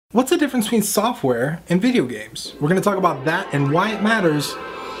What's the difference between software and video games? We're going to talk about that and why it matters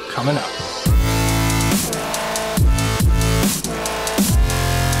coming up.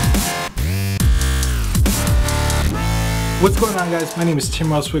 What's going on, guys? My name is Tim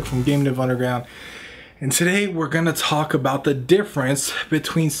Ruswick from Game Dev Underground, and today we're going to talk about the difference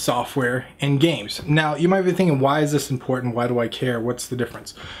between software and games. Now, you might be thinking, why is this important? Why do I care? What's the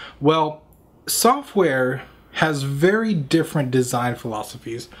difference? Well, software has very different design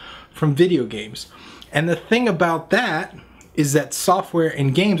philosophies from video games. And the thing about that is that software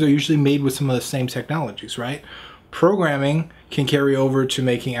and games are usually made with some of the same technologies, right? Programming can carry over to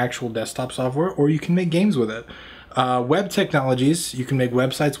making actual desktop software, or you can make games with it. Web technologies, you can make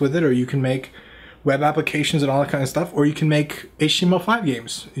websites with it, or you can make web applications and all that kind of stuff, or you can make HTML5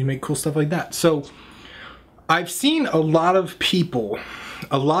 games. You make cool stuff like that. So I've seen a lot of people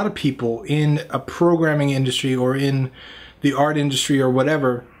in a programming industry or in the art industry or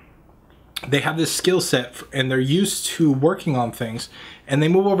whatever, they have this skill set and they're used to working on things, and they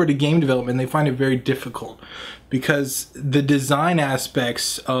move over to game development and they find it very difficult because the design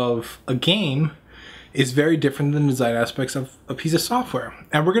aspects of a game is very different than the design aspects of a piece of software.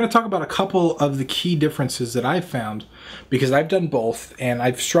 And we're going to talk about a couple of the key differences that I've found because I've done both and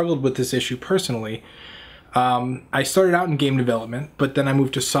I've struggled with this issue personally. I started out in game development, but then I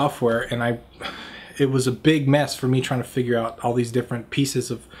moved to software, and it was a big mess for me trying to figure out all these different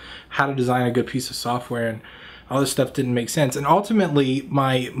pieces of how to design a good piece of software, and all this stuff didn't make sense. And ultimately,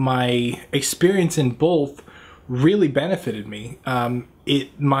 my experience in both really benefited me.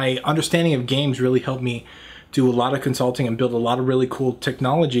 My understanding of games really helped me do a lot of consulting and build a lot of really cool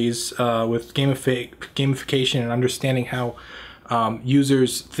technologies with gamification and understanding how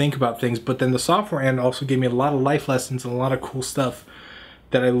users think about things. But then the software end also gave me a lot of life lessons and a lot of cool stuff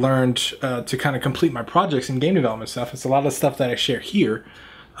that I learned to kind of complete my projects in game development stuff. It's a lot of stuff that I share here.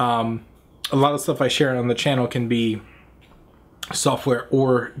 A lot of stuff I share on the channel can be software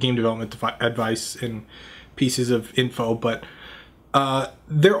or game development advice and pieces of info, but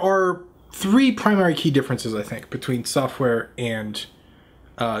there are three primary key differences, I think, between software and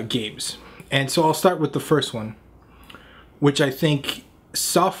games. And so I'll start with the first one, which I think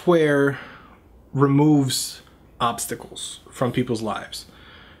software removes obstacles from people's lives.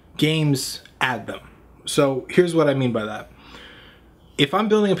 Games add them. So here's what I mean by that. If I'm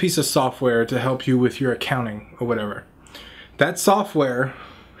building a piece of software to help you with your accounting or whatever, that software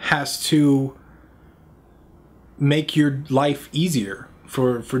has to make your life easier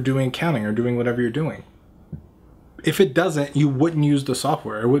for doing accounting or doing whatever you're doing. If it doesn't, you wouldn't use the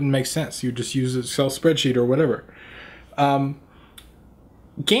software. It wouldn't make sense. You just use an Excel spreadsheet or whatever.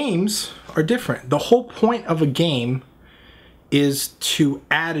 Games are different. The whole point of a game is to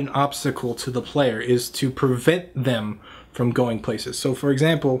add an obstacle to the player, is to prevent them from going places. So for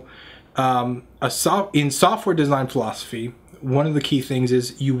example, in software design philosophy, one of the key things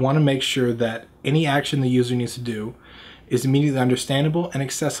is you want to make sure that any action the user needs to do is immediately understandable and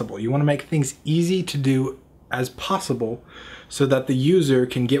accessible. You want to make things easy to do as possible so that the user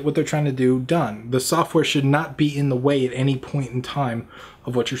can get what they're trying to do done. The software should not be in the way at any point in time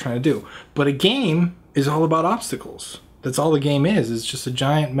of what you're trying to do. But a game is all about obstacles. That's all the game is. It's just a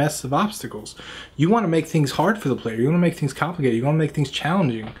giant mess of obstacles. You want to make things hard for the player. You want to make things complicated. You want to make things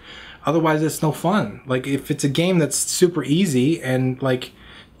challenging. Otherwise, it's no fun. Like, if it's a game that's super easy, and like,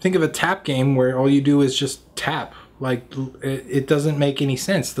 think of a tap game where all you do is just tap. Like, it doesn't make any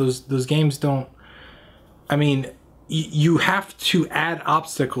sense. Those games don't, I mean, you have to add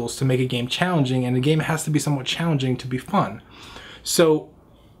obstacles to make a game challenging, and the game has to be somewhat challenging to be fun. So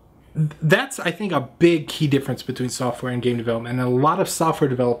that's, I think, a big key difference between software and game development. And a lot of software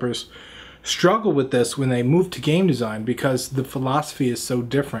developers struggle with this when they move to game design because the philosophy is so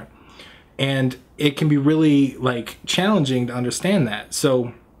different. And it can be really like challenging to understand that.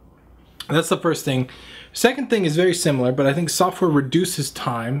 So that's the first thing. Second thing is very similar, but I think software reduces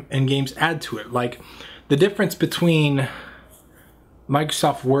time and games add to it. Like, the difference between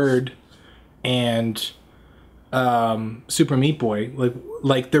Microsoft Word and Super Meat Boy,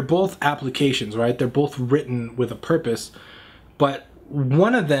 like they're both applications, right? They're both written with a purpose, but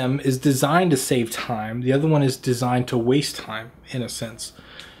one of them is designed to save time. The other one is designed to waste time, in a sense.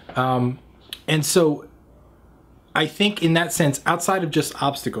 And so I think in that sense, outside of just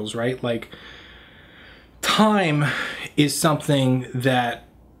obstacles, right? Like, time is something that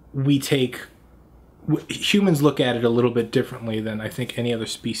humans look at it a little bit differently than I think any other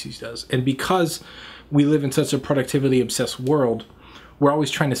species does. And because we live in such a productivity obsessed world, we're always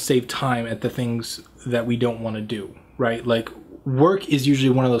trying to save time at the things that we don't want to do, right? Like, work is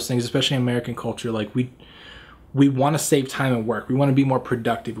usually one of those things, especially in American culture. Like, we want to save time and work. We want to be more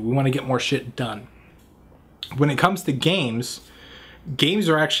productive. We want to get more shit done. When it comes to games, games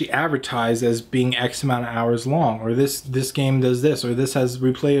are actually advertised as being X amount of hours long, or this game does this, or this has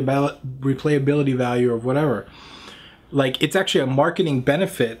replayability value, or whatever. Like, it's actually a marketing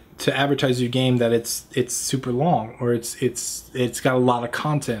benefit to advertise your game that it's super long, or it's got a lot of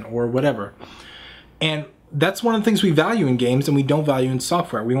content, or whatever. And that's one of the things we value in games and we don't value in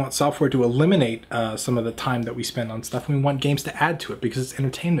software. We want software to eliminate some of the time that we spend on stuff, and we want games to add to it because it's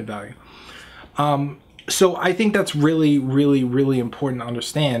entertainment value. So I think that's really, really, really important to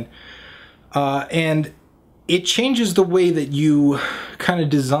understand. And it changes the way that you kind of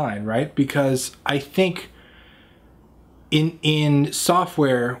design, right? Because I think in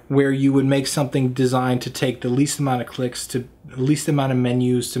software where you would make something designed to take the least amount of clicks, to the least amount of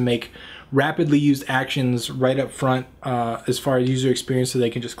menus, to make rapidly used actions right up front as far as user experience, so they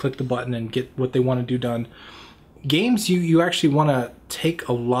can just click the button and get what they want to do done. Games, you actually want to take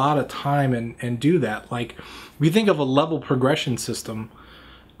a lot of time and do that. Like, if you think of a level progression system,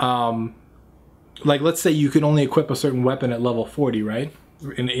 like let's say you could only equip a certain weapon at level 40, right?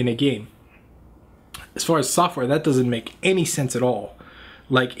 In a game. As far as software, that doesn't make any sense at all.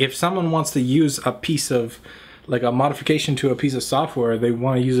 Like, if someone wants to use a piece of, like a modification to a piece of software, they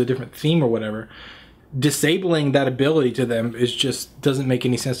want to use a different theme or whatever, disabling that ability to them is just doesn't make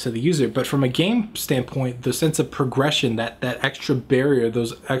any sense to the user. But from a game standpoint, the sense of progression, that extra barrier,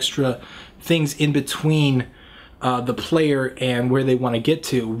 those extra things in between the player and where they want to get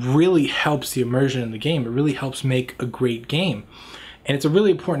to, really helps the immersion in the game. It really helps make a great game. And it's a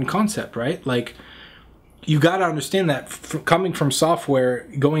really important concept, right? Like, you got to understand that coming from software,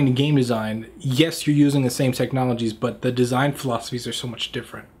 going to game design, yes, you're using the same technologies, but the design philosophies are so much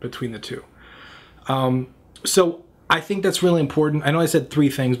different between the two. So I think that's really important. I know I said 3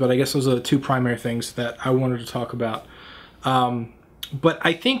 things, but I guess those are the 2 primary things that I wanted to talk about. But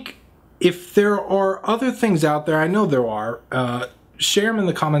I think if there are other things out there, I know there are, share them in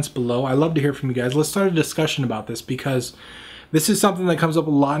the comments below. I love to hear from you guys. Let's start a discussion about this, because this is something that comes up a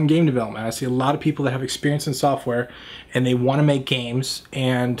lot in game development. I see a lot of people that have experience in software and they want to make games,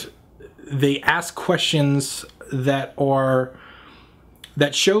 and they ask questions that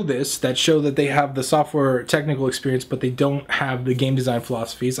show that they have the software technical experience, but they don't have the game design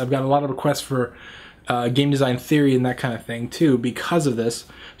philosophies. I've got a lot of requests for game design theory and that kind of thing too because of this.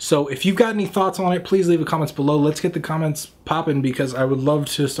 So if you've got any thoughts on it, please leave the comments below. Let's get the comments popping, because I would love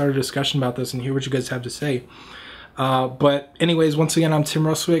to start a discussion about this and hear what you guys have to say. But anyways, once again, I'm Tim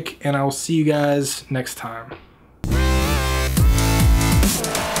Ruswick, and I will see you guys next time.